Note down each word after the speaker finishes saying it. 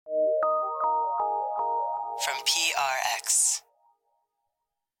from PRX.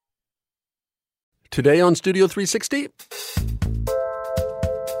 Today on Studio 360.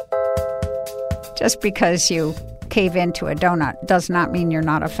 Just because you cave into a donut does not mean you're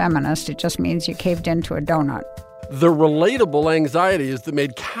not a feminist. It just means you caved into a donut. The relatable anxieties that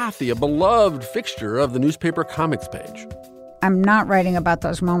made Kathy a beloved fixture of the newspaper comics page. I'm not writing about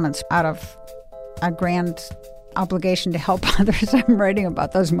those moments out of a grand obligation to help others. I'm writing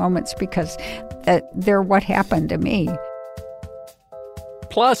about those moments because they're what happened to me.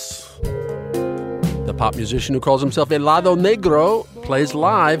 Plus, the pop musician who calls himself Helado Negro plays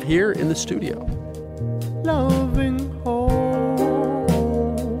live here in the studio. Loving home,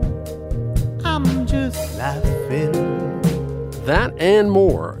 I'm just laughing. That and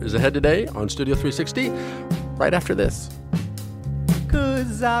more is ahead today on Studio 360, right after this.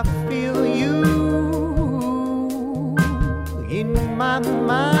 'Cause I feel you in my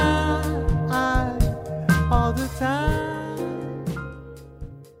mind all the time.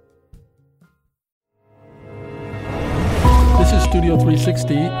 This is Studio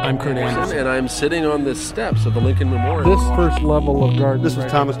 360. I'm Kurt Anderson. And I'm sitting on the steps of the Lincoln Memorial. This first level of garden. This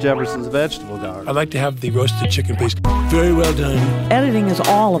was Thomas Jefferson's vegetable garden. I'd like to have the roasted chicken, please. Very well done. Editing is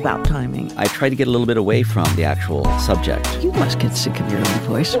all about timing. I try to get a little bit away from the actual subject. You must get sick of your own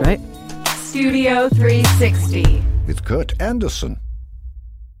voice, right? Studio 360. With Kurt Anderson.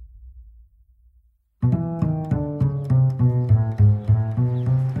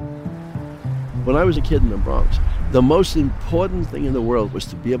 When I was a kid in the Bronx, the most important thing in the world was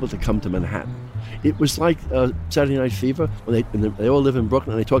to be able to come to Manhattan. It was like Saturday Night Fever, when they all live in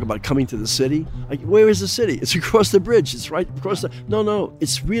Brooklyn and they talk about coming to the city. Like, where is the city? It's across the bridge. It's right across the... No,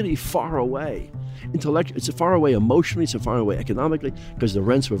 it's really far away. It's far away emotionally, it's far away economically, because the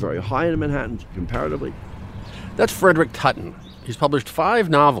rents were very high in Manhattan comparatively. That's Frederick Tutton. He's published 5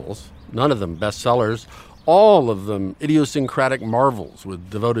 novels, none of them bestsellers, all of them idiosyncratic marvels with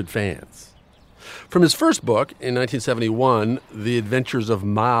devoted fans. From his first book in 1971, The Adventures of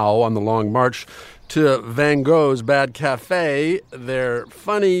Mao on the Long March, to Van Gogh's Bad Cafe, they're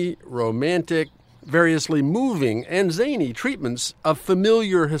funny, romantic, variously moving, and zany treatments of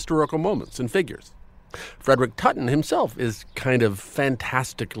familiar historical moments and figures. Frederick Tutton himself is kind of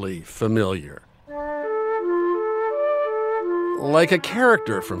fantastically familiar. Like a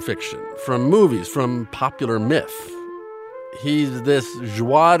character from fiction, from movies, from popular myth. He's this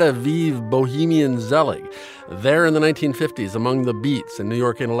joie de vivre bohemian zealot, there in the 1950s among the Beats and New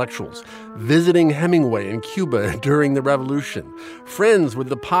York intellectuals, visiting Hemingway in Cuba during the Revolution, friends with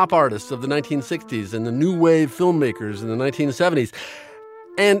the pop artists of the 1960s and the new wave filmmakers in the 1970s,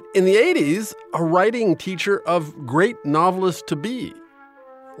 and in the 80s, a writing teacher of great novelists to be,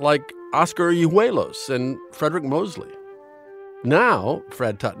 like Oscar Yuelos and Frederick Mosley. Now,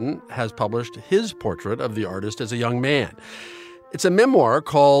 Fred Tutton has published his portrait of the artist as a young man. It's a memoir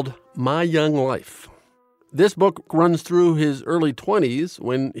called My Young Life. This book runs through his early 20s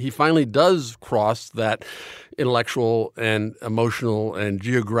when he finally does cross that intellectual and emotional and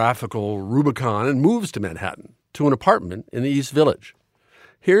geographical Rubicon and moves to Manhattan, to an apartment in the East Village.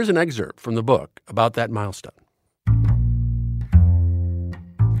 Here's an excerpt from the book about that milestone.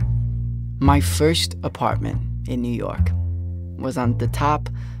 My first apartment in New York was on the top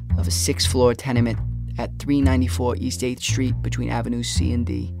of a 6th-floor tenement at 394 East 8th Street between Avenues C and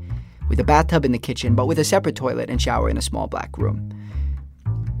D, with a bathtub in the kitchen, but with a separate toilet and shower in a small black room.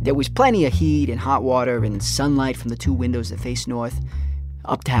 There was plenty of heat and hot water and sunlight from the 2 windows that face north.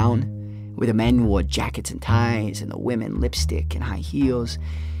 Uptown, where the men wore jackets and ties and the women lipstick and high heels,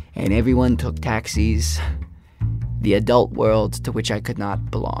 and everyone took taxis. The adult world to which I could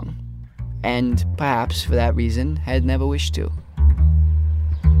not belong. And perhaps for that reason had never wished to.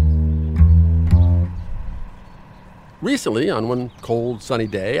 Recently, on one cold, sunny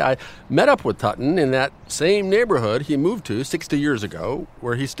day, I met up with Tutton in that same neighborhood he moved to 60 years ago,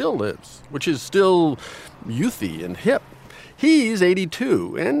 where he still lives, which is still youthy and hip. He's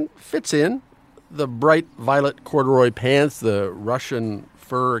 82 and fits in. The bright violet corduroy pants, the Russian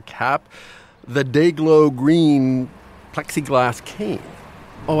fur cap, the day-glow green plexiglass cane.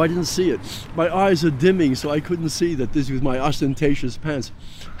 Oh, I didn't see it. My eyes are dimming, so I couldn't see that this was my ostentatious pants.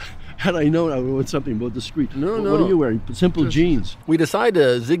 Had I known, I would have worn something more discreet. No. What are you wearing? Simple jeans. We decide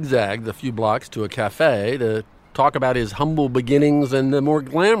to zigzag the few blocks to a cafe to talk about his humble beginnings and the more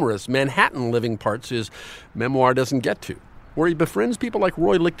glamorous Manhattan living parts his memoir doesn't get to, where he befriends people like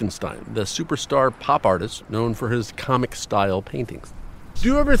Roy Lichtenstein, the superstar pop artist known for his comic-style paintings. Do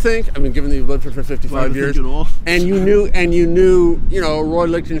you ever think, I mean, given that you've lived here for 55 years, and you knew, you know, Roy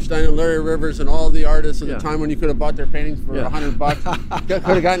Lichtenstein and Larry Rivers and all the artists at the time when you could have bought their paintings for $100, could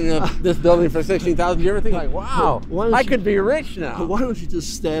have gotten this building for $16,000. Do you ever think like, wow, I could be rich now? Why don't you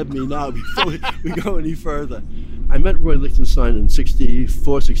just stab me now before we go any further? I met Roy Lichtenstein in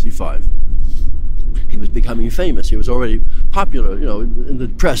 64, 65. He was becoming famous. He was already popular, you know, in the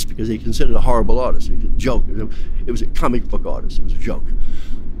press because he considered a horrible artist. He could joke. It was a comic book artist. It was a joke.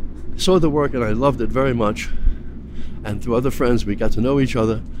 I saw the work and I loved it very much. And through other friends, we got to know each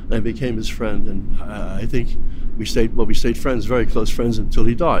other. And I became his friend. And I think we stayed friends, very close friends, until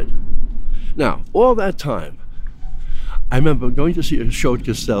he died. Now, all that time, I remember going to see a show at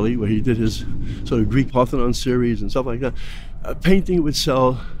Castelli where he did his sort of Greek Parthenon series and stuff like that. A painting would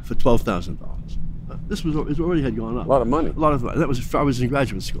sell for $12,000. It already had gone up. A lot of money. A lot of money. That was I was in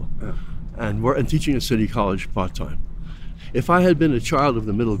graduate school, and teaching at City College part time. If I had been a child of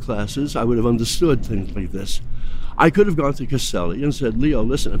the middle classes, I would have understood things like this. I could have gone to Castelli and said, Leo,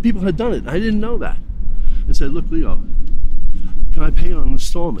 listen, and people had done it. I didn't know that, and said, look, Leo, can I pay on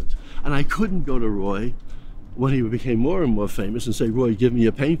installment? And I couldn't go to Roy when he became more and more famous and say, Roy, give me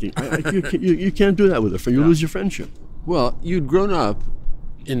a painting. You can't do that with a friend. You lose your friendship. Well, you'd grown up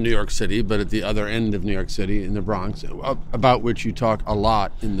in New York City, but at the other end of New York City, in the Bronx, about which you talk a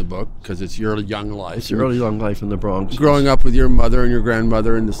lot in the book because it's your young life. It's your early young life in the Bronx. Growing up with your mother and your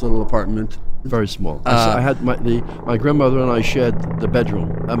grandmother in this little apartment. Very small. I had my grandmother and I shared the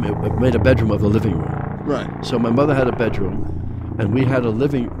bedroom. I mean, made a bedroom of the living room. Right. So my mother had a bedroom, and we had the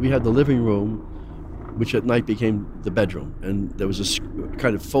living room, which at night became the bedroom. And there was a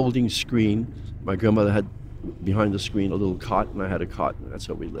kind of folding screen. My grandmother had behind the screen a little cot, and I had a cot, and that's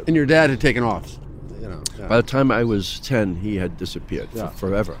how we lived. And your dad had taken off, you know. Yeah. By the time I was 10, he had disappeared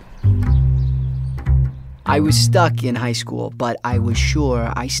forever. I was stuck in high school, but I was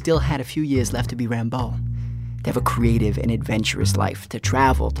sure I still had a few years left to be Rimbaud, to have a creative and adventurous life, to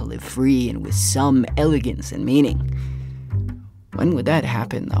travel, to live free and with some elegance and meaning. When would that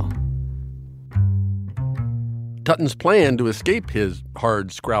happen, though? Tutton's plan to escape his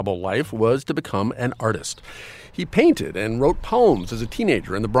hard Scrabble life was to become an artist. He painted and wrote poems as a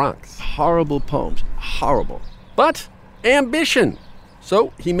teenager in the Bronx. Horrible poems. Horrible. But ambition.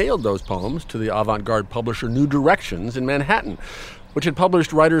 So he mailed those poems to the avant-garde publisher New Directions in Manhattan, which had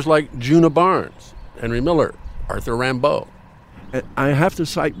published writers like Juna Barnes, Henry Miller, Arthur Rimbaud. I have to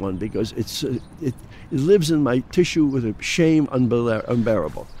cite one because it lives in my tissue with a shame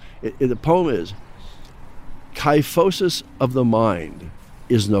unbearable. The poem is, "Kyphosis of the mind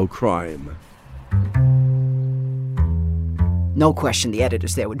is no crime." No question the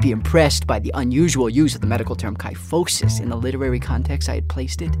editors there would be impressed by the unusual use of the medical term kyphosis in the literary context I had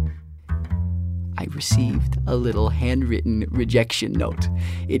placed it. I received a little handwritten rejection note.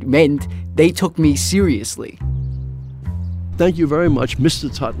 It meant they took me seriously. Thank you very much,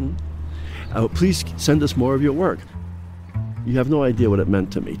 Mr. Tutton. Please send us more of your work. You have no idea what it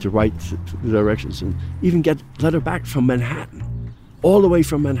meant to me to write the directions and even get a letter back from Manhattan, all the way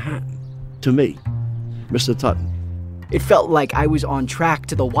from Manhattan, to me, Mr. Tutton. It felt like I was on track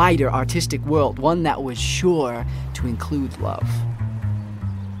to the wider artistic world, one that was sure to include love.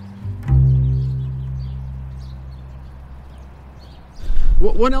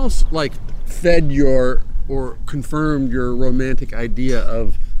 What else, fed your or confirmed your romantic idea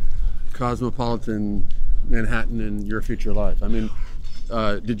of cosmopolitan Manhattan in your future life? I mean,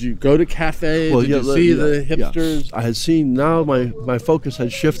 did you go to cafes? Did you see the hipsters? Yeah. I had seen, now my focus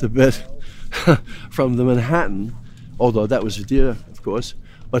had shifted a bit from the Manhattan, although that was dear, of course,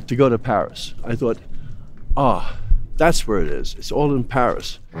 but to go to Paris. I thought, that's where it is. It's all in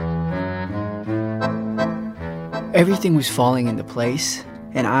Paris. Everything was falling into place,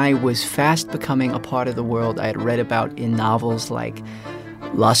 and I was fast becoming a part of the world I had read about in novels like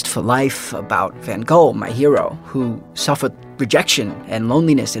Lust for Life, about Van Gogh, my hero, who suffered rejection and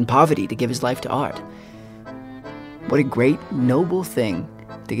loneliness and poverty to give his life to art. What a great, noble thing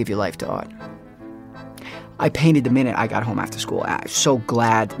to give your life to art. I painted the minute I got home after school. I was so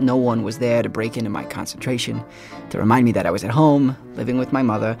glad no one was there to break into my concentration, to remind me that I was at home, living with my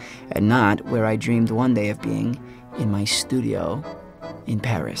mother, and not where I dreamed one day of being, in my studio in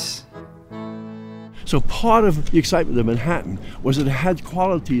Paris. So part of the excitement of Manhattan was that it had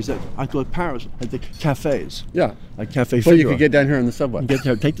qualities that I thought Paris had, the cafes. Yeah. Like Cafe Figaro. So you could get down here on the subway.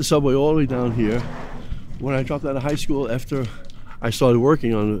 Take the subway all the way down here. When I dropped out of high school, after I started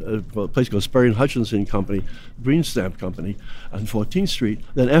working on a place called Sperry and Hutchinson Company, Green Stamp Company, on 14th Street.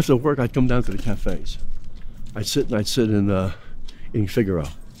 Then after work, I'd come down to the cafes. I'd sit in Figaro,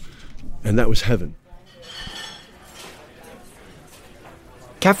 and that was heaven.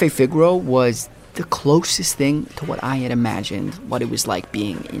 Cafe Figaro was the closest thing to what I had imagined what it was like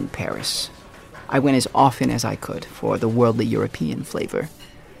being in Paris. I went as often as I could for the worldly European flavor.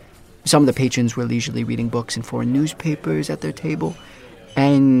 Some of the patrons were leisurely reading books in foreign newspapers at their table,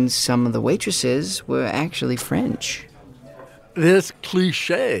 and some of the waitresses were actually French. This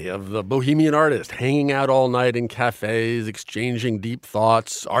cliché of the bohemian artist hanging out all night in cafes, exchanging deep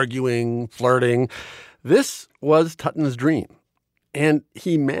thoughts, arguing, flirting, this was Tutton's dream. And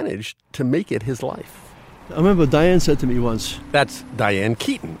he managed to make it his life. I remember Diane said to me once... That's Diane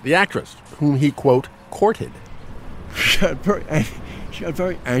Keaton, the actress, whom he, quote, courted. She got very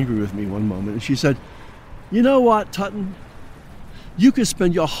angry with me one moment, and she said, "You know what, Tutton? You could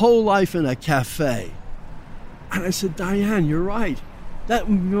spend your whole life in a cafe." And I said, "Diane, you're right. That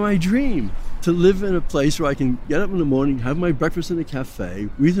would be my dream, to live in a place where I can get up in the morning, have my breakfast in a cafe,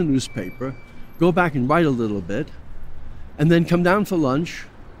 read the newspaper, go back and write a little bit, and then come down for lunch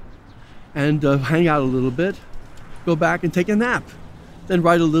and hang out a little bit, go back and take a nap, then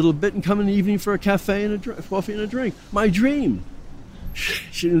write a little bit and come in the evening for a cafe and a coffee and a drink. My dream."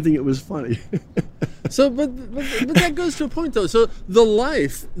 She didn't think it was funny. So, but that goes to a point, though. So the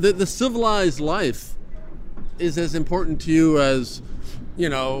life, the civilized life, is as important to you as,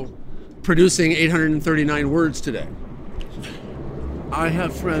 producing 839 words today. I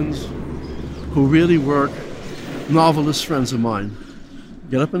have friends who really work, novelist friends of mine,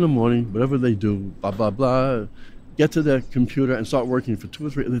 get up in the morning, whatever they do, blah, blah, blah, get to their computer and start working for 2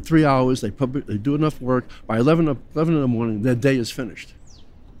 or 3 hours. They do enough work. By 11 in the morning, their day is finished.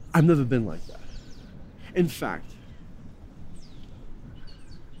 I've never been like that. In fact,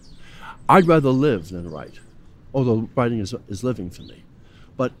 I'd rather live than write, although writing is living for me.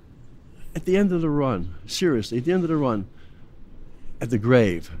 But at the end of the run, seriously, at the end of the run, at the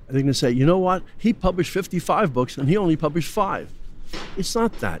grave, they're going to say, "You know what? He published 55 books and he only published 5. It's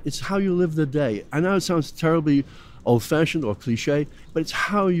not that. It's how you live the day. I know it sounds terribly old-fashioned or cliche, but it's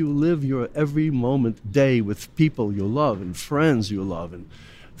how you live your every moment day with people you love and friends you love and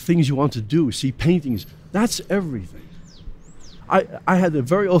things you want to do, see paintings. That's everything. I had a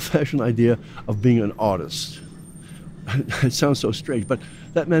very old-fashioned idea of being an artist. It sounds so strange, but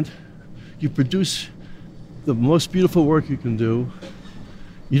that meant you produce the most beautiful work you can do.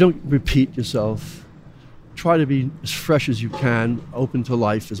 You don't repeat yourself. Try to be as fresh as you can, open to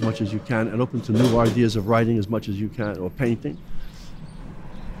life as much as you can, and open to new ideas of writing as much as you can, or painting.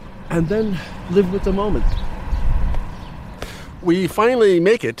 And then live with the moment. We finally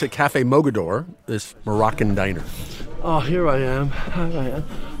make it to Cafe Mogador, this Moroccan diner. Oh, here I am.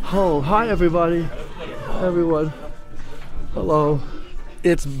 Oh, hi, everybody. Everyone. Hello.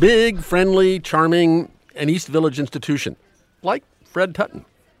 It's big, friendly, charming, an East Village institution, like Fred Tutton.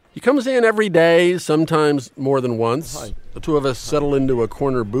 He comes in every day, sometimes more than once. Hi. The two of us settle into a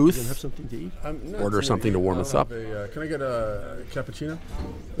corner booth. You gonna have something to eat? Order something to warm us up. Can I get a cappuccino?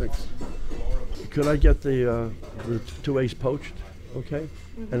 Thanks. Could I get the 2 eggs poached? Okay.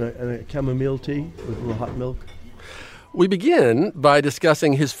 And a chamomile tea with a little hot milk? We begin by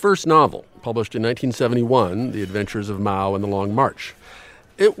discussing his first novel, published in 1971, The Adventures of Mao and the Long March.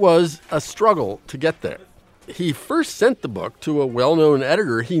 It was a struggle to get there. He first sent the book to a well-known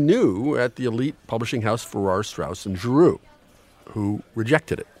editor he knew at the elite publishing house Farrar, Straus and Giroux, who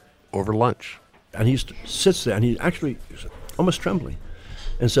rejected it over lunch. And he sits there, and he actually is almost trembling,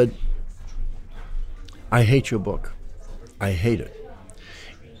 and said, "I hate your book. I hate it."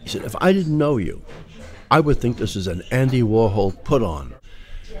 He said, "If I didn't know you, I would think this is an Andy Warhol put-on."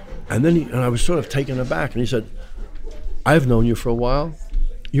 And then I was sort of taken aback, and he said, "I've known you for a while.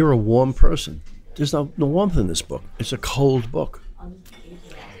 You're a warm person. There's no warmth in this book. It's a cold book."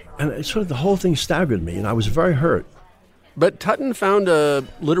 And it sort of, the whole thing staggered me, and I was very hurt. But Tutton found a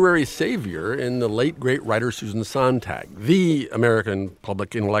literary savior in the late great writer Susan Sontag, the American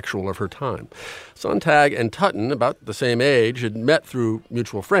public intellectual of her time. Sontag and Tutton, about the same age, had met through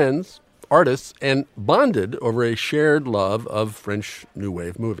mutual friends, artists, and bonded over a shared love of French New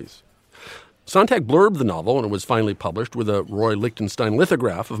Wave movies. Sontag blurbed the novel when it was finally published with a Roy Lichtenstein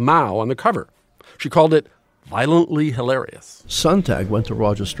lithograph of Mao on the cover. She called it violently hilarious. Sontag went to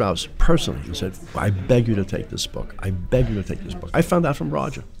Roger Straus personally and said, "I beg you to take this book. I beg you to take this book." I found out from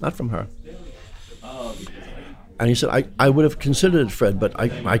Roger, not from her. And he said, I would have considered it, Fred, but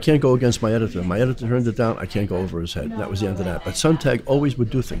I can't go against my editor. My editor turned it down. I can't go over his head. And that was the end of that. But Sontag always would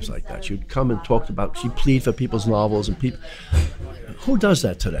do things like that. She'd come and talk about, she'd plead for people's novels. And people. Who does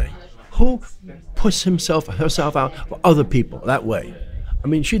that today? Who puts herself out for other people that way? I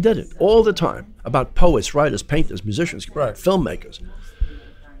mean, she did it all the time, about poets, writers, painters, musicians, filmmakers.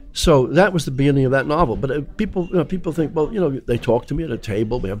 So that was the beginning of that novel. But people think, well, they talk to me at a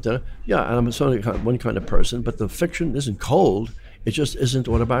table, we have dinner. Yeah, and I'm certainly one kind of person, but the fiction isn't cold. It just isn't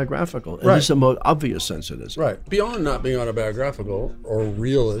autobiographical. And this is the most obvious sense it is. Right. Beyond not being autobiographical or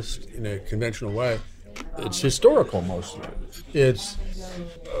realist in a conventional way, it's historical mostly. It's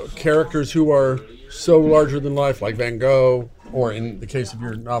characters who are so larger than life, like Van Gogh, or in the case of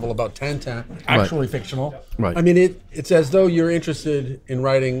your novel about Tintin, actually fictional. Right. I mean, it's as though you're interested in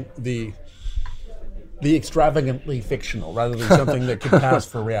writing the extravagantly fictional rather than something that could pass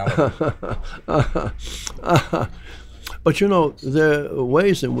for reality. But there are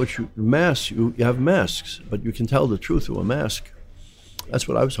ways in which you have masks, but you can tell the truth through a mask. That's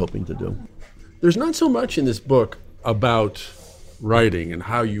what I was hoping to do. There's not so much in this book about writing and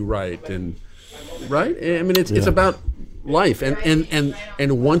how you write, and right? I mean, it's about life and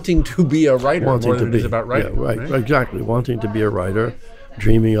wanting to be a writer more than it is about writing. Yeah, right, exactly. Wanting to be a writer,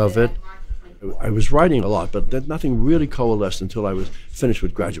 dreaming of it. I was writing a lot, but nothing really coalesced until I was finished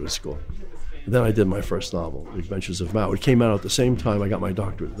with graduate school. And then I did my first novel, The Adventures of Mao. It came out at the same time I got my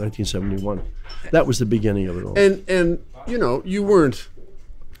doctorate, 1971. That was the beginning of it all. And you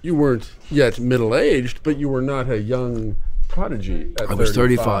weren't yet middle-aged, but you were not a young prodigy at 35. I was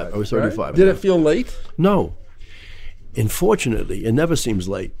 35. I was 35. Right? Did it feel late? No. Unfortunately, it never seems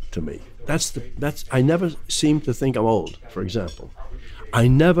late to me. I never seem to think I'm old, for example. I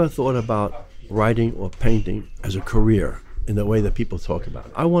never thought about writing or painting as a career in the way that people talk about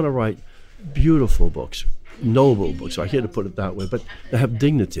it. I want to write beautiful books, noble books, I hate to put it that way, but they have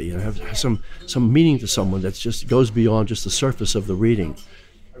dignity and have some meaning to someone that just goes beyond just the surface of the reading.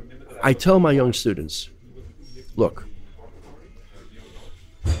 I tell my young students, look,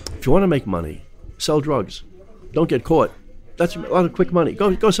 if you want to make money, sell drugs. Don't get caught. That's a lot of quick money.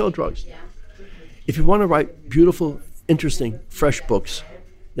 Go sell drugs. If you want to write beautiful, interesting, fresh books,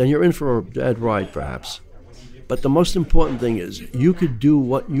 then you're in for a bad ride, perhaps. But the most important thing is you could do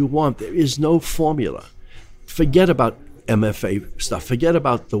what you want. There is no formula. Forget about MFA stuff. Forget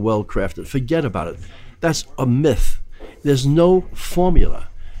about the well-crafted. Forget about it. That's a myth. There's no formula.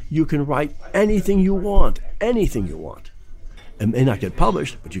 You can write anything you want. Anything you want. It may not get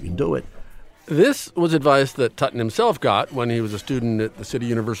published, but you can do it. This was advice that Tutton himself got when he was a student at the City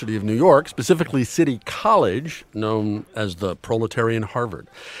University of New York, specifically City College, known as the Proletarian Harvard.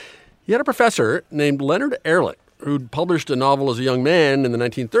 He had a professor named Leonard Ehrlich who'd published a novel as a young man in the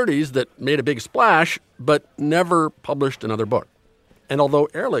 1930s that made a big splash, but never published another book. And although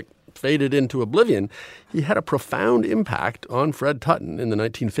Ehrlich faded into oblivion, he had a profound impact on Fred Tutton in the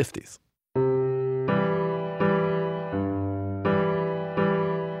 1950s.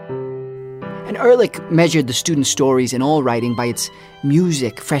 And Ehrlich measured the students' stories in all writing by its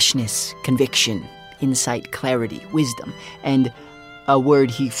music, freshness, conviction, insight, clarity, wisdom, and a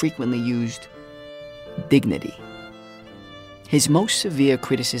word he frequently used, dignity. His most severe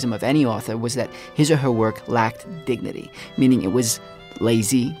criticism of any author was that his or her work lacked dignity, meaning it was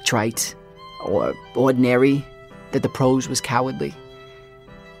lazy, trite, or ordinary, that the prose was cowardly.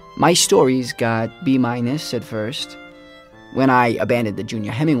 My stories got B- at first. When I abandoned the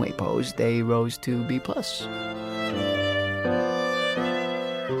Junior Hemingway pose, they rose to B+.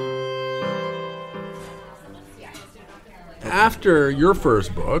 After your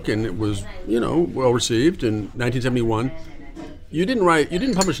first book, and it was, well received in 1971, you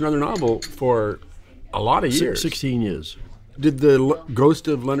didn't publish another novel for a lot of years. 16 years. Did the ghost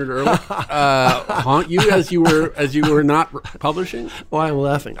of Leonard Ehrlich haunt you as you were not publishing? Well, I'm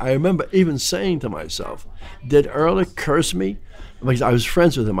laughing. I remember even saying to myself, did Ehrlich curse me? Because I was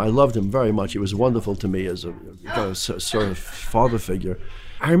friends with him. I loved him very much. He was wonderful to me as a sort of father figure.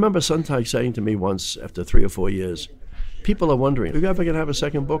 I remember Sontag saying to me once, after 3 or 4 years, people are wondering, are you ever going to have a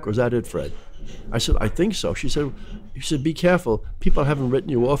second book, or is that it, Fred? I said, I think so. She said, be careful. People haven't written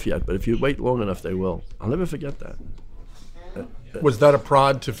you off yet, but if you wait long enough, they will. I'll never forget that. Was that a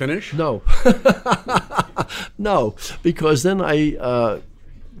prod to finish? No. No, because then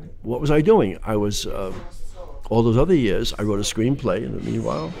what was I doing? I was, all those other years, I wrote a screenplay in the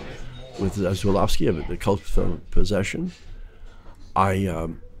meanwhile with Zwolowski of the cult film Possession. I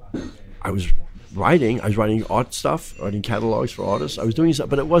was writing art stuff, writing catalogs for artists. I was doing stuff,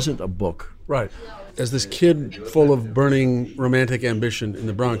 but it wasn't a book. Right. As this kid full of burning romantic ambition in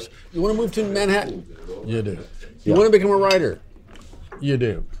the Bronx, you want to move to Manhattan? You do. You want to become a writer? You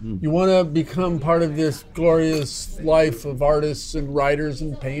do. You want to become part of this glorious life of artists and writers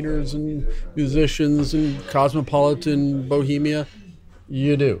and painters and musicians and cosmopolitan bohemia?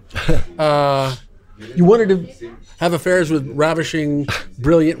 You do. You wanted to have affairs with ravishing,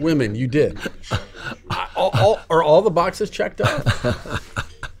 brilliant women. You did. Are all the boxes checked off?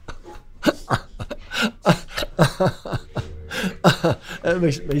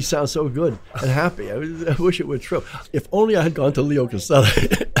 makes me sound so good and happy. I wish it were true. If only I had gone to Leo Castelli.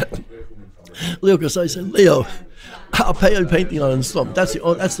 Leo Castelli said, Leo, I'll pay a painting on installment. That's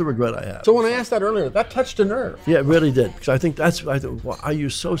the regret I have. So when I asked that earlier, that touched a nerve. Yeah, it really did. Because I thought, well, are you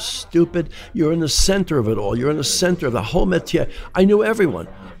so stupid? You're in the center of it all. You're in the center of the whole métier. I knew everyone.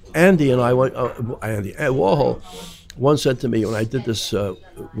 Andy and I went, Andy Warhol once said to me when I did this,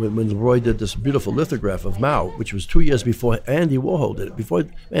 when Roy did this beautiful lithograph of Mao, which was 2 years before Andy Warhol did it, before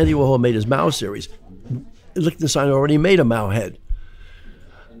Andy Warhol made his Mao series, Lichtenstein already made a Mao head.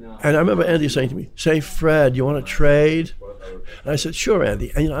 And I remember Andy saying to me, say, Fred, you want to trade? And I said, sure,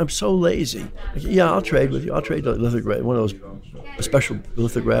 Andy. And I'm so lazy. Yeah, I'll trade with you. I'll trade the lithograph, one of those special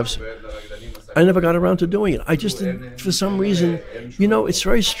lithographs. I never got around to doing it. I just didn't, for some reason, it's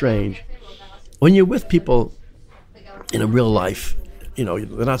very strange. When you're with people in a real life, they're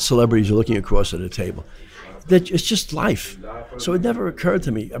not celebrities you're looking across at a table. It's just life. So it never occurred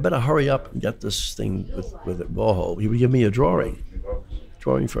to me, I better hurry up and get this thing with Warhol. He would give me a drawing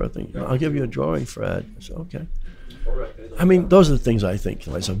for a thing. I'll give you a drawing, Fred. I said, okay. I mean, those are the things I think.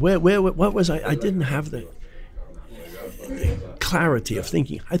 I said, what was I? I didn't have the clarity of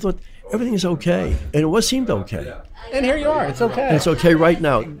thinking. I thought everything is okay, and it seemed okay. And here you are. It's okay. And it's okay right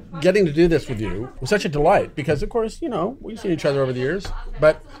now. Getting to do this with you was such a delight because, of course, we've seen each other over the years,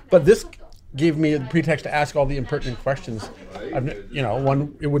 but this gave me a pretext to ask all the impertinent questions.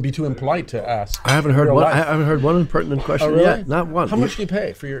 It would be too impolite to ask. I haven't heard one. I haven't heard one impertinent question really? yet. Not one. How much do you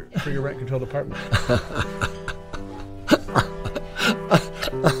pay for your rent-controlled apartment?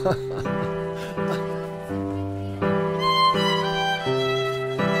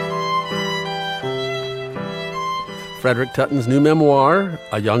 Frederick Tutton's new memoir,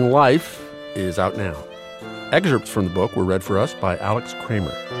 A Young Life, is out now. Excerpts from the book were read for us by Alex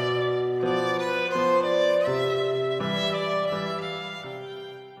Kramer.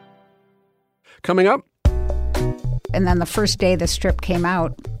 Coming up. And then the first day the strip came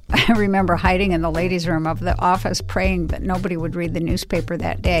out, I remember hiding in the ladies' room of the office praying that nobody would read the newspaper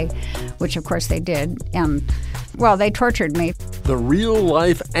that day, which of course they did. And, well, they tortured me. The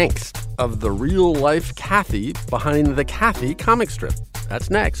real-life angst of the real-life Kathy behind the Kathy comic strip. That's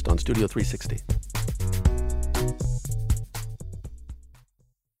next on Studio 360.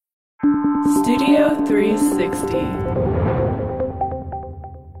 Studio 360.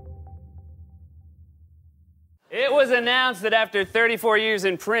 It was announced that after 34 years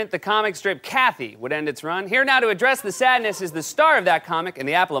in print, the comic strip Kathy would end its run. Here now to address the sadness is the star of that comic and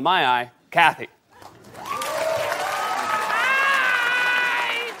the apple of my eye, Kathy.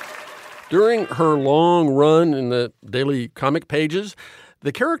 During her long run in the daily comic pages,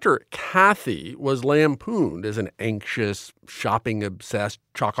 the character Kathy was lampooned as an anxious, shopping-obsessed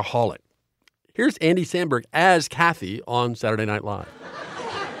chocoholic. Here's Andy Samberg as Kathy on Saturday Night Live.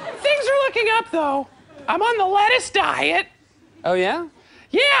 Things are looking up, though. I'm on the lettuce diet. Oh, yeah?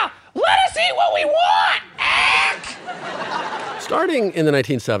 Yeah! Let us eat what we want! Starting in the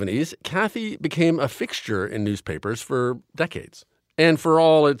 1970s, Kathy became a fixture in newspapers for decades. And for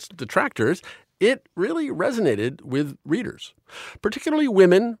all its detractors, it really resonated with readers, particularly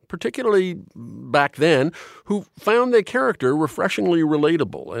women, particularly back then, who found the character refreshingly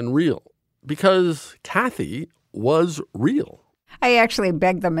relatable and real because Kathy was real. I actually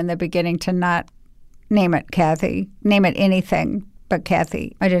begged them in the beginning to not name it Kathy, name it anything but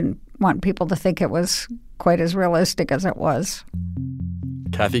Kathy. I didn't want people to think it was quite as realistic as it was.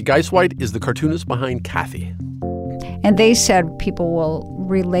 Kathy Geisweit is the cartoonist behind Kathy. And they said people will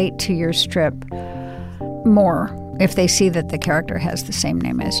relate to your strip more if they see that the character has the same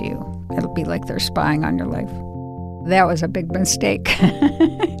name as you. It'll be like they're spying on your life. That was a big mistake.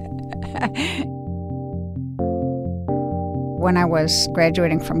 When I was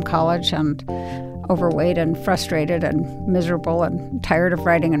graduating from college and overweight and frustrated and miserable and tired of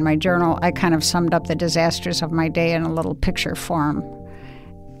writing in my journal, I kind of summed up the disasters of my day in a little picture form,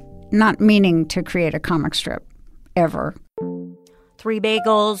 not meaning to create a comic strip. Ever. 3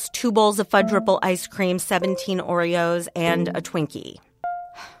 bagels, 2 bowls of fudge ripple ice cream, 17 Oreos, and a Twinkie.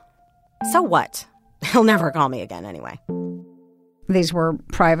 So what? He'll never call me again anyway. These were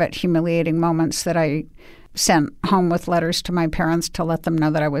private, humiliating moments that I sent home with letters to my parents to let them know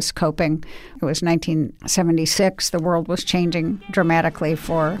that I was coping. It was 1976. The world was changing dramatically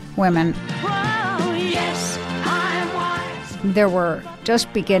for women. There were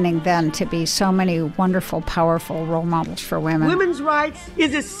just beginning then to be so many wonderful, powerful role models for women. Women's rights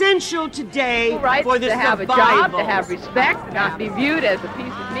is essential today rights for the to have survival. a job, to have respect, to not be viewed as a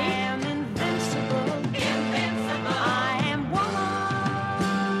piece of meat.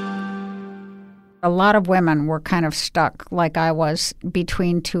 A lot of women were kind of stuck, like I was,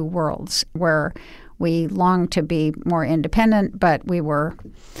 between two worlds, where we longed to be more independent, but we were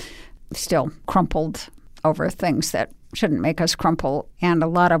still crumpled over things that shouldn't make us crumple. And a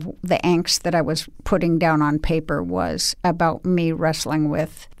lot of the angst that I was putting down on paper was about me wrestling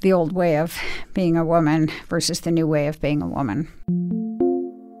with the old way of being a woman versus the new way of being a woman.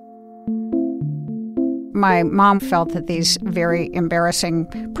 My mom felt that these very embarrassing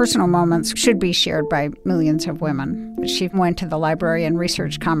personal moments should be shared by millions of women. She went to the library and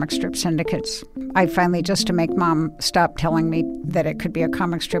researched comic strip syndicates. I finally, just to make Mom stop telling me that it could be a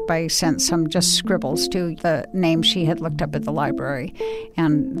comic strip, I sent some just scribbles to the name she had looked up at the library.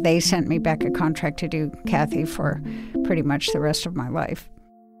 And they sent me back a contract to do Kathy for pretty much the rest of my life.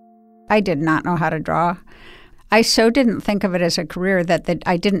 I did not know how to draw. I so didn't think of it as a career that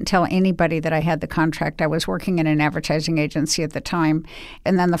I didn't tell anybody that I had the contract. I was working in an advertising agency at the time.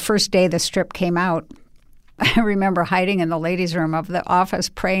 And then the first day the strip came out, I remember hiding in the ladies' room of the office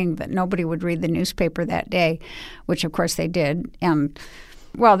praying that nobody would read the newspaper that day, which of course they did. And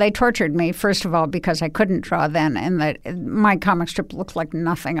well, they tortured me, first of all, because I couldn't draw then, and that my comic strip looked like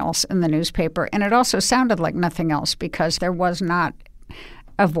nothing else in the newspaper. And it also sounded like nothing else because there was not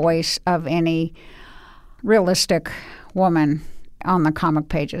a voice of any realistic woman on the comic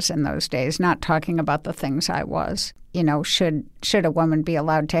pages in those days, not talking about the things I was. You know, should a woman be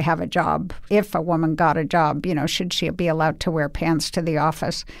allowed to have a job? If a woman got a job, you know, should she be allowed to wear pants to the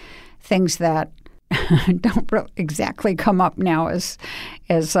office? Things that don't exactly come up now as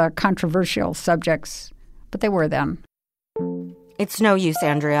controversial subjects, but they were then. It's no use,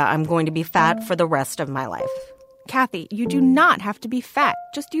 Andrea. I'm going to be fat for the rest of my life. Kathy, you do not have to be fat.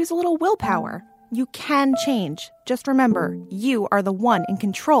 Just use a little willpower. You can change. Just remember, you are the one in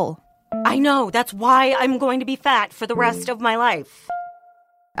control. I know. That's why I'm going to be fat for the rest of my life.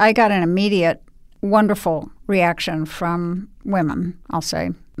 I got an immediate, wonderful reaction from women, I'll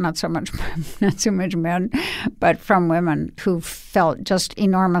say. Not so much men, but from women who felt just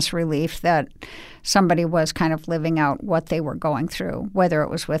enormous relief that somebody was kind of living out what they were going through, whether it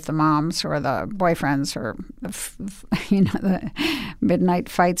was with the moms or the boyfriends or the midnight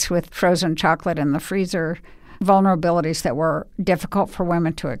fights with frozen chocolate in the freezer, vulnerabilities that were difficult for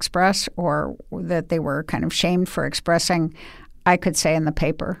women to express or that they were kind of shamed for expressing. I could say in the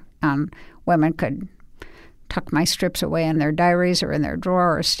paper, women could tuck my strips away in their diaries or in their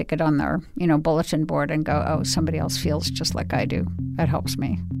drawer or stick it on their, bulletin board and go, oh, somebody else feels just like I do. That helps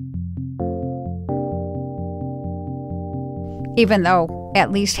me. Even though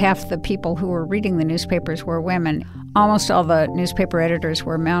at least half the people who were reading the newspapers were women, almost all the newspaper editors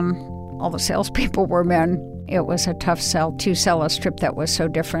were men, all the salespeople were men. It was a tough sell to sell a strip that was so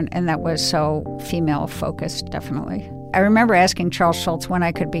different and that was so female-focused, definitely. I remember asking Charles Schulz when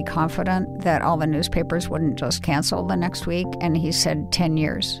I could be confident that all the newspapers wouldn't just cancel the next week, and he said 10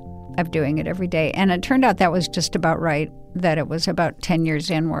 years of doing it every day. And it turned out that was just about right, that it was about 10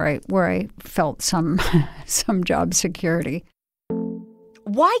 years in where I felt some job security.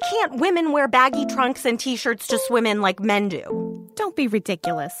 Why can't women wear baggy trunks and T-shirts to swim in like men do? Don't be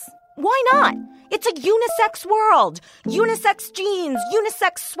ridiculous. Why not? It's a unisex world. Unisex jeans,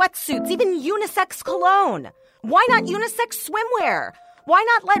 unisex sweatsuits, even unisex cologne. Why not unisex swimwear? Why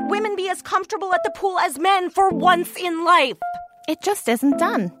not let women be as comfortable at the pool as men for once in life? It just isn't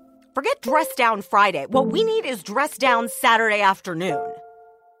done. Forget dress down Friday. What we need is dress down Saturday afternoon.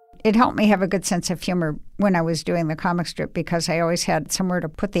 It helped me have a good sense of humor when I was doing the comic strip because I always had somewhere to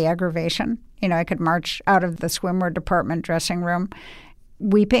put the aggravation. I could march out of the swimwear department dressing room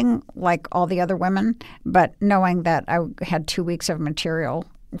weeping like all the other women, but knowing that I had 2 weeks of material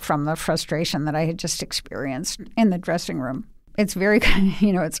from the frustration that I had just experienced in the dressing room. It's very,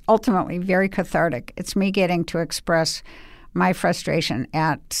 it's ultimately very cathartic. It's me getting to express my frustration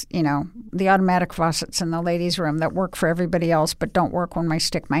at, the automatic faucets in the ladies' room that work for everybody else but don't work when I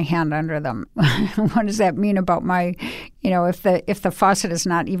stick my hand under them. What does that mean about my, if the faucet is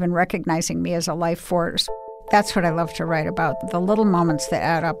not even recognizing me as a life force? That's what I love to write about, the little moments that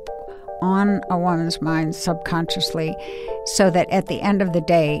add up on a woman's mind subconsciously so that at the end of the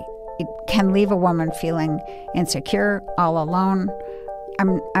day, it can leave a woman feeling insecure, all alone.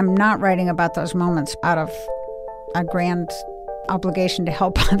 I'm not writing about those moments out of a grand obligation to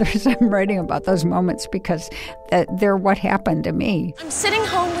help others. I'm writing about those moments because they're what happened to me. I'm sitting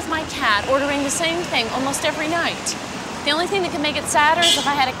home with my cat, ordering the same thing almost every night. The only thing that could make it sadder is if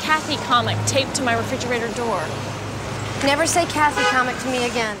I had a Kathy comic taped to my refrigerator door. Never say Kathy comic to me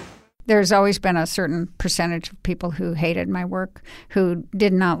again. There's always been a certain percentage of people who hated my work, who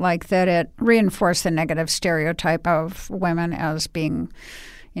did not like that it reinforced the negative stereotype of women as being,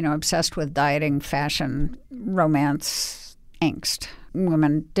 obsessed with dieting, fashion, romance, angst.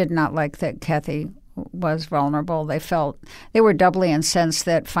 Women did not like that Kathy was vulnerable. They were doubly incensed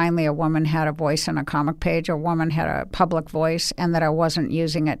that finally a woman had a voice in a comic page, a woman had a public voice, and that I wasn't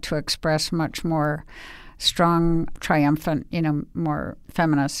using it to express much more strong, triumphant, more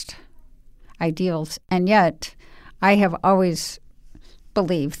feminist ideals. And yet, I have always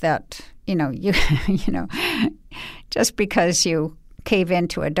believed that, just because you cave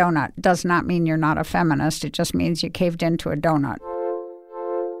into a donut does not mean you're not a feminist. It just means you caved into a donut.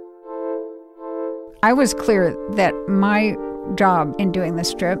 I was clear that my job in doing the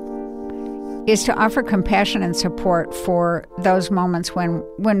strip is to offer compassion and support for those moments when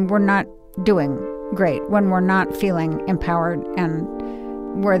we're not doing great, when we're not feeling empowered, and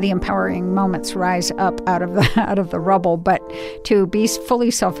where the empowering moments rise up out of the rubble. But to be fully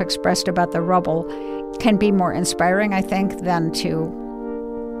self-expressed about the rubble can be more inspiring, I think, than to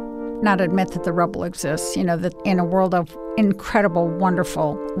not admit that the rubble exists. That in a world of incredible,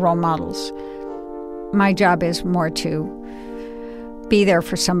 wonderful role models, my job is more to be there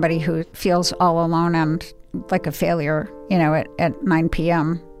for somebody who feels all alone and like a failure, at 9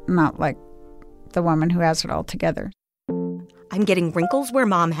 p.m., not like the woman who has it all together. I'm getting wrinkles where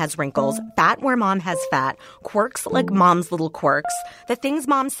mom has wrinkles, fat where mom has fat, quirks like mom's little quirks. The things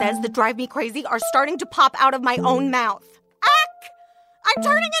mom says that drive me crazy are starting to pop out of my own mouth. Ack! I'm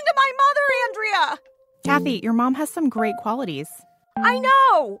turning into my mother, Andrea! Kathy, your mom has some great qualities. I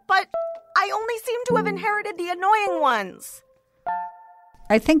know, but I only seem to have inherited the annoying ones.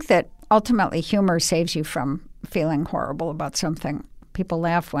 I think that ultimately humor saves you from feeling horrible about something. People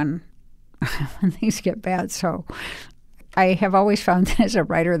laugh when things get bad, so I have always found that as a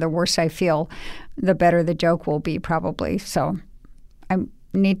writer, the worse I feel, the better the joke will be, probably. So I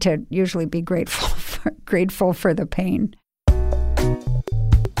need to usually be grateful for the pain.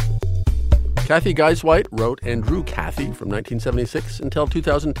 Kathy Guy-Zweit wrote and drew Kathy from 1976 until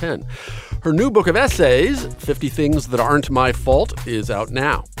 2010. Her new book of essays, 50 Things That Aren't My Fault, is out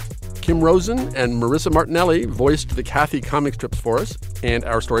now. Kim Rosen and Marissa Martinelli voiced the Kathy comic strips for us, and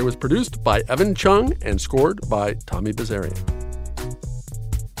our story was produced by Evan Chung and scored by Tommy Bazarian.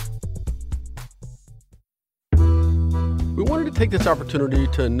 We wanted to take this opportunity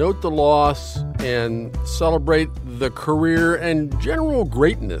to note the loss and celebrate the career and general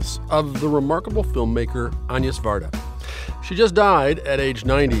greatness of the remarkable filmmaker Agnes Varda. She just died at age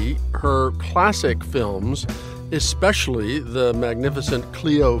 90. Her classic films, especially the magnificent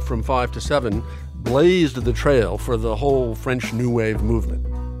Cleo from 5 to 7, blazed the trail for the whole French New Wave movement.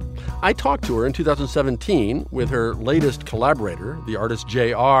 I talked to her in 2017 with her latest collaborator, the artist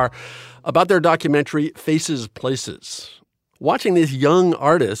J.R., about their documentary Faces Places. Watching this young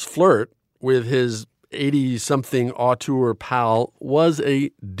artist flirt with his 80-something auteur pal was a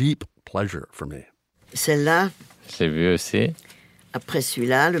deep pleasure for me. Celle-là. Je l'ai vu aussi. Après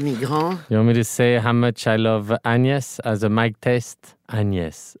celui-là, Le Migrant. You want me to say how much I love Agnes as a mic test?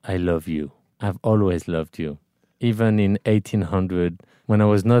 Agnes, I love you. I've always loved you. Even in 1800, when I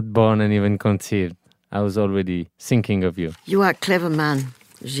was not born and even conceived, I was already thinking of you. You are a clever man,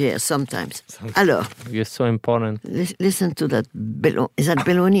 Gilles, sometimes. Alors. You're so important. Listen to that baloney. Is that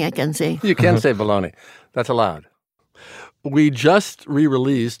baloney I can say? You can say baloney. That's allowed. We just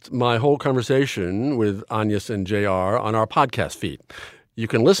re-released my whole conversation with Agnes and JR on our podcast feed. You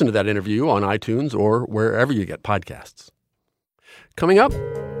can listen to that interview on iTunes or wherever you get podcasts. Coming up,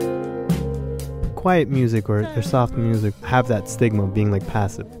 quiet music or soft music have that stigma of being like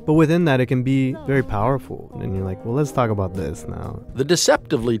passive. But within that, it can be very powerful. And you're like, well, let's talk about this now. The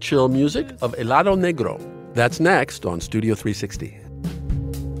deceptively chill music of Helado Negro. That's next on Studio 360.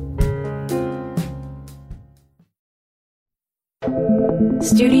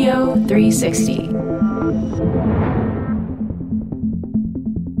 Studio 360.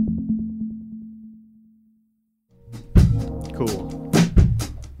 Cool.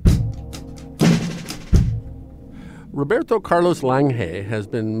 Roberto Carlos Lange has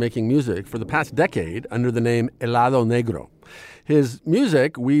been making music for the past decade under the name Helado Negro. His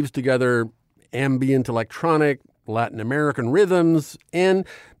music weaves together ambient electronic, Latin American rhythms, and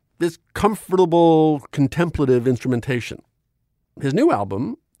this comfortable, contemplative instrumentation. His new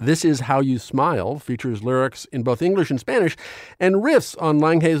album, This Is How You Smile, features lyrics in both English and Spanish and riffs on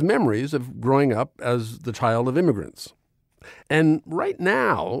Lange's memories of growing up as the child of immigrants. And right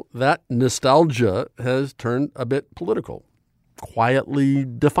now, that nostalgia has turned a bit political, quietly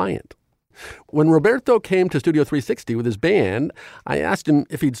defiant. When Roberto came to Studio 360 with his band, I asked him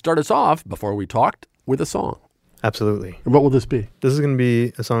if he'd start us off, before we talked, with a song. Absolutely. And what will this be? This is going to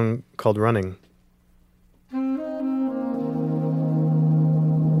be a song called Running.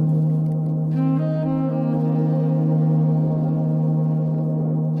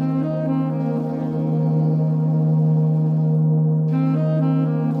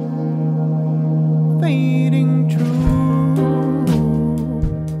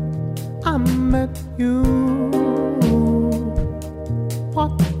 met you,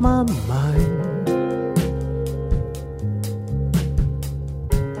 what my mind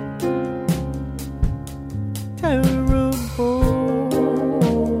terrible,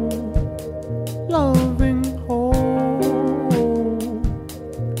 loving hole.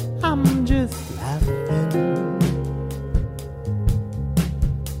 I'm just laughing,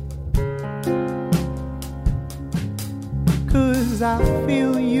 'cause I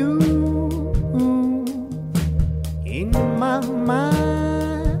feel you in my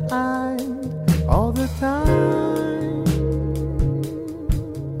mind all the time.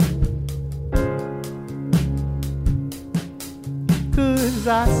 'Cause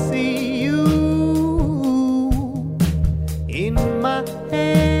I see you in my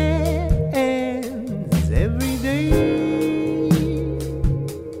hands every day.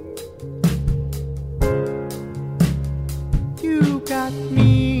 You got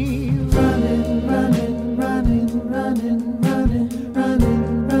me running, running, running, running, running,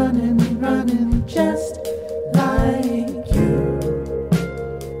 running, running, running, just like you.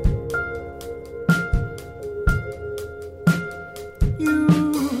 You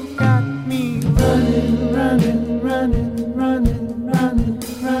got me running, running, running, running, running,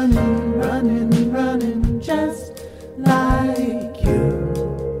 running, running, running, just like you.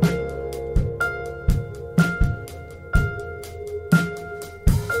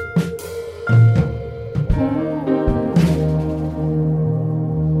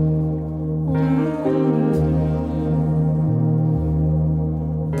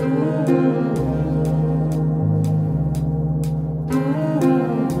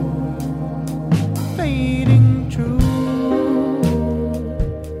 Fading true,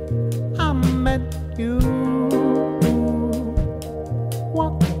 I met you,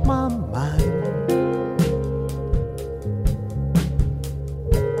 what my mind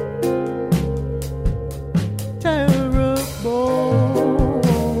terrible,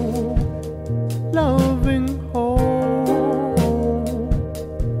 loving hole.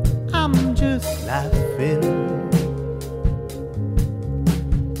 I'm just laughing,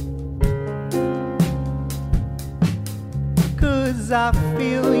 'cause I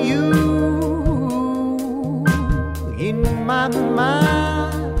feel you in my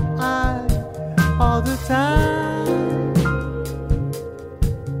mind all the time.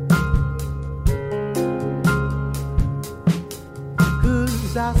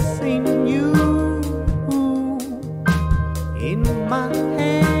 'Cause I've seen you in my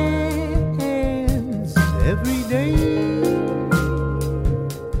hands every day.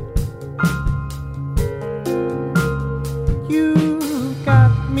 You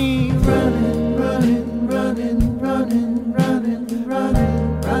got me running, running, running, running, running,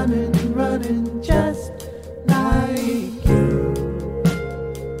 running, running, running, just like you.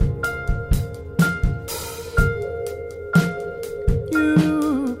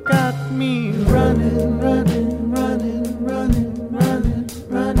 You got me running, running, running, running, running,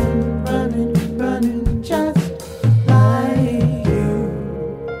 running, running, running, just like you.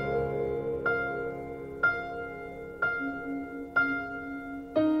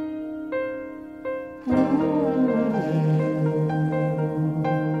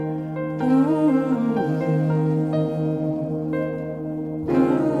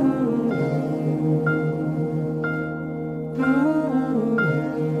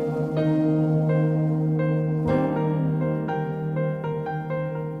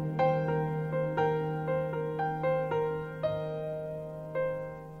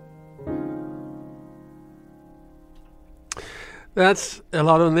 That's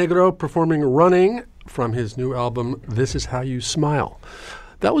Helado Negro performing Running from his new album, This Is How You Smile.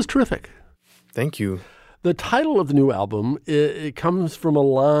 That was terrific. Thank you. The title of the new album, it comes from a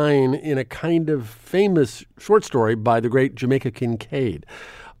line in a kind of famous short story by the great Jamaica Kincaid,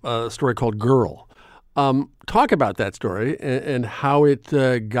 a story called Girl. Talk about that story and how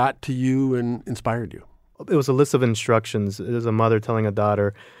it got to you and inspired you. It was a list of instructions. It was a mother telling a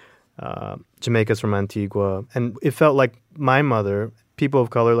daughter, Jamaica's from Antigua. And it felt like my mother, people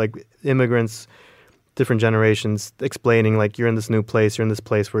of color, like immigrants, different generations, explaining like you're in this new place, you're in this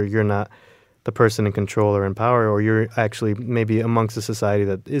place where you're not the person in control or in power, or you're actually maybe amongst a society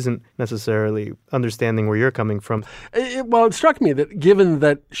that isn't necessarily understanding where you're coming from. Well, it struck me that given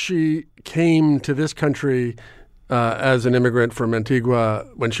that she came to this country as an immigrant from Antigua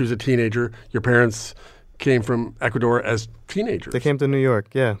when she was a teenager, your parents came from Ecuador as teenagers. They came to New York,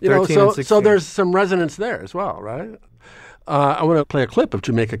 yeah. 13 and 16. So there's some resonance there as well, right? I want to play a clip of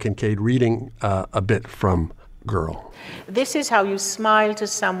Jamaica Kincaid reading a bit from girl. This is how you smile to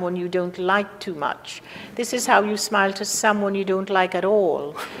someone you don't like too much. This is how you smile to someone you don't like at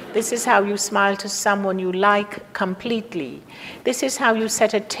all. This is how you smile to someone you like completely. This is how you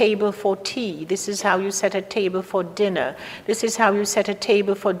set a table for tea. This is how you set a table for dinner. This is how you set a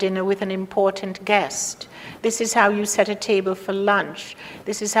table for dinner with an important guest. This is how you set a table for lunch.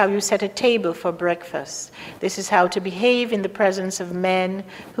 This is how you set a table for breakfast. This is how to behave in the presence of men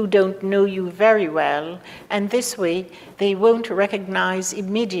who don't know you very well, and this way they won't recognize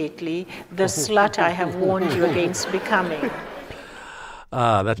immediately the slut I have warned you against becoming.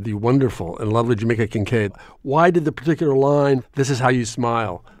 That's the wonderful and lovely Jamaica Kincaid. Why did the particular line, "This is how you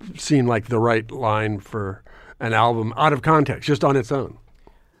smile," seem like the right line for an album out of context, just on its own?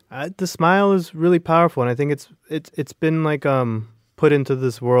 The smile is really powerful, and I think it's been like put into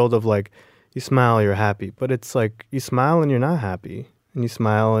this world of like, you smile, you're happy, but it's like you smile and you're not happy, and you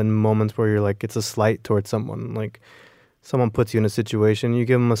smile in moments where you're like, it's a slight towards someone, like someone puts you in a situation, you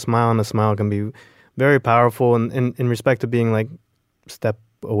give them a smile, and a smile can be very powerful in respect to being like, step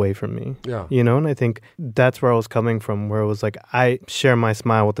away from me. Yeah. You know, and I think that's where I was coming from, where it was like, I share my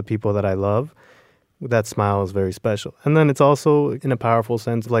smile with the people that I love. That smile is very special. And then it's also, in a powerful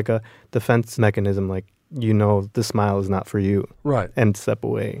sense, like a defense mechanism, like, you know, the smile is not for you. Right. And step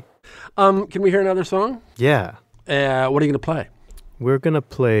away. Can we hear another song? Yeah. What are you going to play? We're going to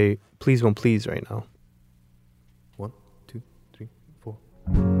play Please Won't Please right now. 1, 2, 3, 4.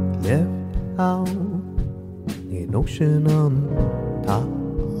 Left out an ocean on top.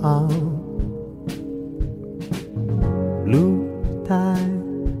 Blue tide.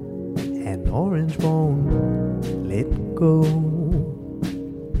 An orange won't let go.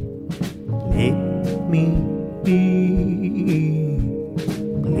 Let me be.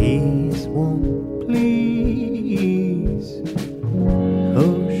 Please won't please.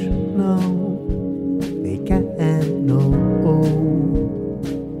 Hush now, they can't know.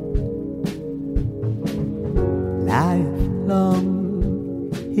 Lifelong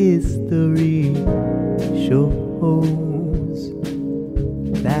history shows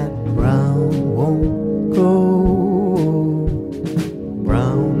that brown won't go,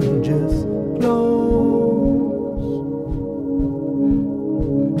 brown just glows.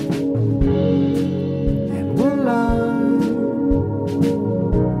 And we'll light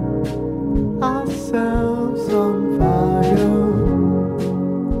ourselves on fire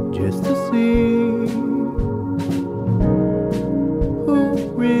just to see who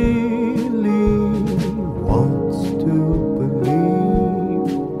really wants to believe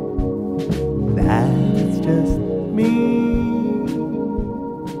that it's just me.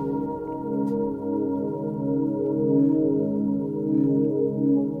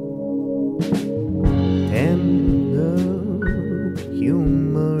 Tender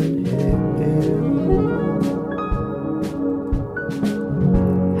humor in hell.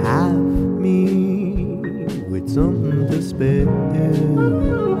 Have me with something to spare.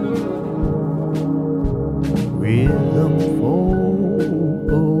 Rhythm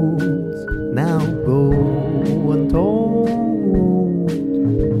folds now go untold.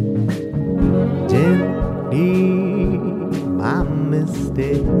 Gently, my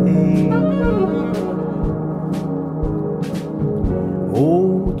mistake.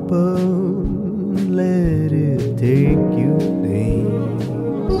 Old burn, let it take you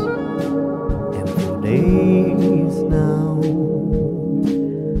days, and for days now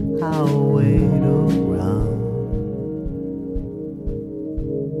I'll wait around.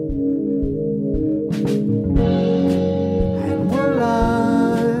 And we'll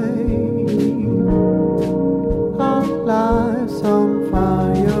light our lives on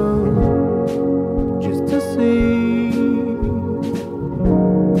fire just to see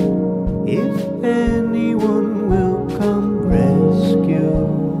if anyone will come rescue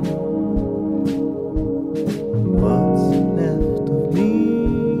what's left of me.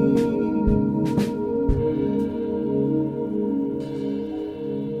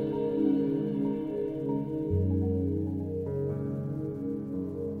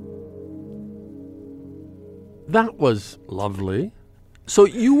 That was lovely. So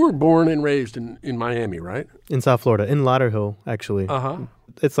you were born and raised in Miami, right? In South Florida, in Lauderhill, actually. Uh-huh.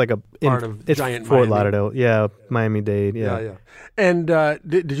 It's like Part of it's giant Fort Miami. Lauderdale. Yeah, Miami-Dade. Yeah. Yeah. And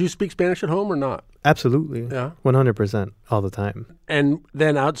did you speak Spanish at home or not? Absolutely. Yeah. 100% all the time. And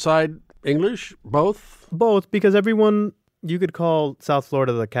then outside English, both? Both, because everyone, you could call South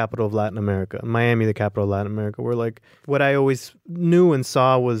Florida the capital of Latin America, Miami the capital of Latin America, where like what I always knew and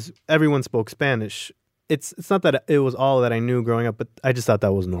saw was everyone spoke Spanish. It's not that it was all that I knew growing up, but I just thought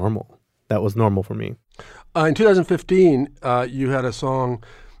that was normal. That was normal for me. In 2015, you had a song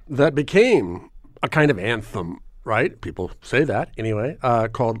that became a kind of anthem, right? People say that anyway,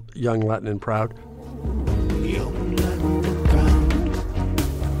 called Young, Latin, and Proud. Young, Latin, and proud.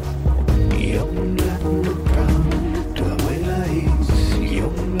 Young, Latin, and proud. Tu abuela es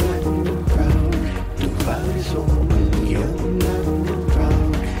young, Latin, and proud. Tu padre son young, Latin, and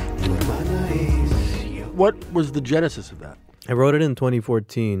proud. Tu hermana es young. What was the genesis of that? I wrote it in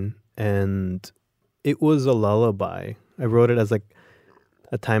 2014, and it was a lullaby. I wrote it as like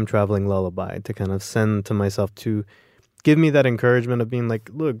a time-traveling lullaby to kind of send to myself to give me that encouragement of being like,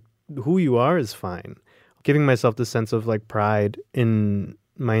 look, who you are is fine. Giving myself the sense of like pride in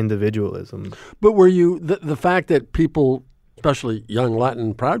my individualism. But were you, the fact that people, especially young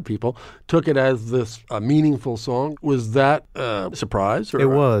Latin proud people, took it as this meaningful song, was that a surprise? Or? It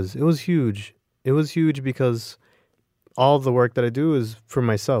was. It was huge. It was huge because all the work that I do is for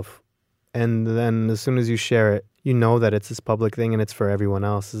myself. And then as soon as you share it, you know that it's this public thing and it's for everyone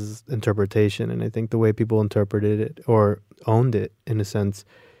else's interpretation. And I think the way people interpreted it or owned it, in a sense,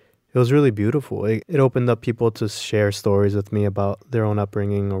 it was really beautiful. It opened up people to share stories with me about their own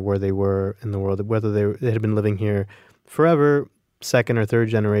upbringing or where they were in the world, whether they had been living here forever, second or third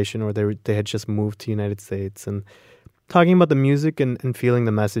generation, or they had just moved to the United States, and talking about the music and feeling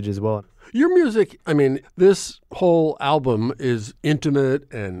the message as well. Your music, I mean, this whole album is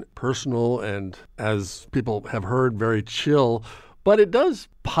intimate and personal and, as people have heard, very chill, but it does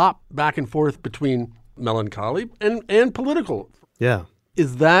pop back and forth between melancholy and political. Yeah.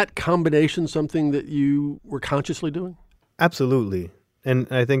 Is that combination something that you were consciously doing? Absolutely. And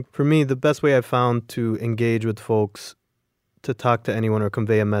I think for me, the best way I've found to engage with folks, to talk to anyone or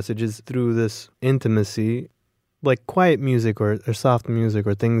convey a message is through this intimacy. Like quiet music or soft music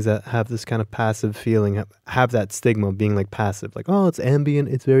or things that have this kind of passive feeling have that stigma of being like passive. Like, oh, it's ambient,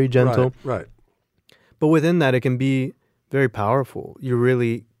 it's very gentle. Right. But within that, it can be very powerful. You're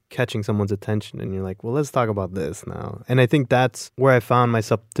really catching someone's attention and you're like, well, let's talk about this now. And I think that's where I found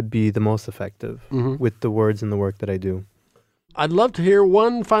myself to be the most effective with the words and the work that I do. I'd love to hear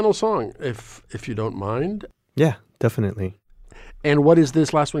one final song, if you don't mind. Yeah, definitely. And what is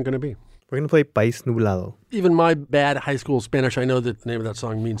this last one going to be? We're going to play País Nublado. Even my bad high school Spanish, I know that the name of that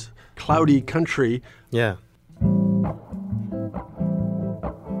song means cloudy country. Yeah.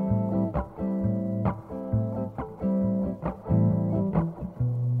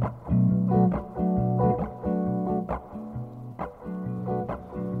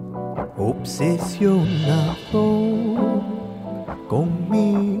 Obsesionado con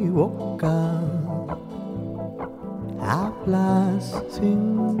mi boca, hablas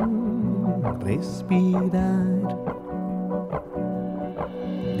sin respirar,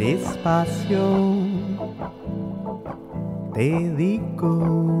 despacio te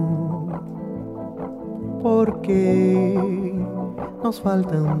digo, porque nos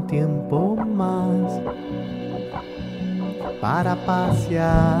falta un tiempo más para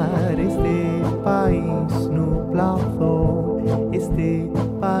pasear este país nublado, este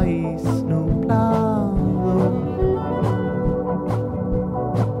país nublado.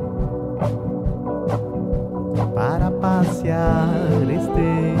 Para pasear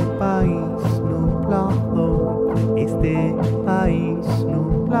este país nublado, este país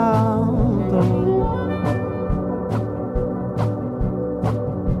nublado.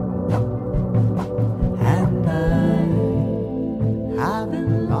 And I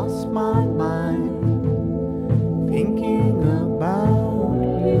haven't lost my mind thinking about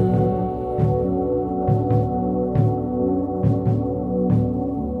you.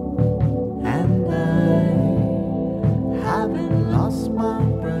 And I haven't lost my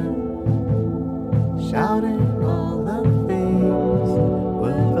breath, shouting all the things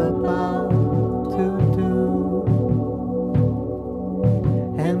we're about to do.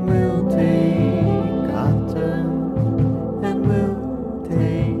 And we'll take our turn, and we'll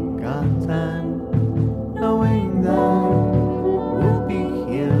take our time, knowing that we'll be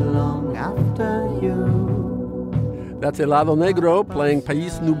here long after you. That's Helado Negro playing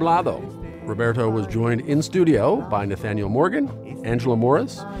País Nublado. Roberto was joined in studio by Nathaniel Morgan, Angela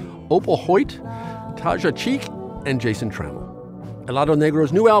Morris, Opal Hoyt, Taja Cheek, and Jason Trammell. Helado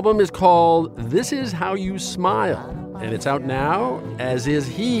Negro's new album is called This Is How You Smile, and it's out now, as is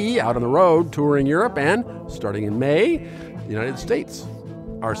he, out on the road touring Europe and, starting in May, the United States.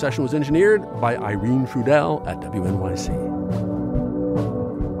 Our session was engineered by Irene Trudell at WNYC.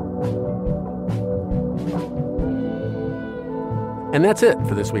 And that's it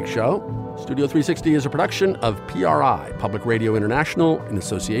for this week's show. Studio 360 is a production of PRI, Public Radio International, in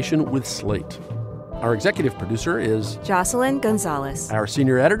association with Slate. Our executive producer is Jocelyn Gonzalez. Our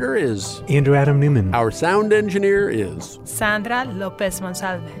senior editor is Andrew Adam Newman. Our sound engineer is Sandra Lopez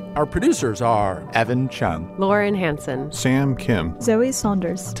Monsalve. Our producers are Evan Chung, Lauren Hansen, Sam Kim, Zoe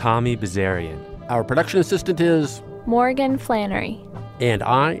Saunders, Tommy Bazarian. Our production assistant is Morgan Flannery. And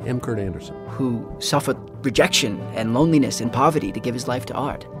I am Kurt Anderson, who suffered rejection and loneliness and poverty to give his life to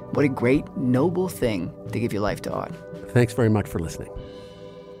art. What a great, noble thing to give your life to art. Thanks very much for listening.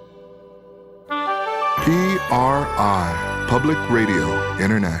 PRI, Public Radio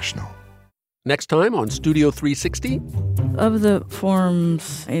International. Next time on Studio 360. Of the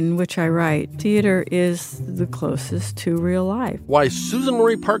forms in which I write, theater is the closest to real life. Why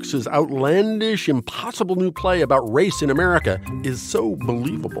Suzan-Lori Parks' outlandish, impossible new play about race in America is so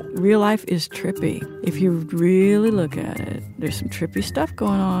believable. Real life is trippy. If you really look at it, there's some trippy stuff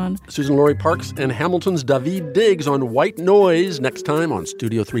going on. Suzan-Lori Parks and Hamilton's Daveed Diggs on White Noise next time on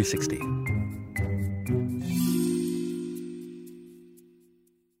Studio 360.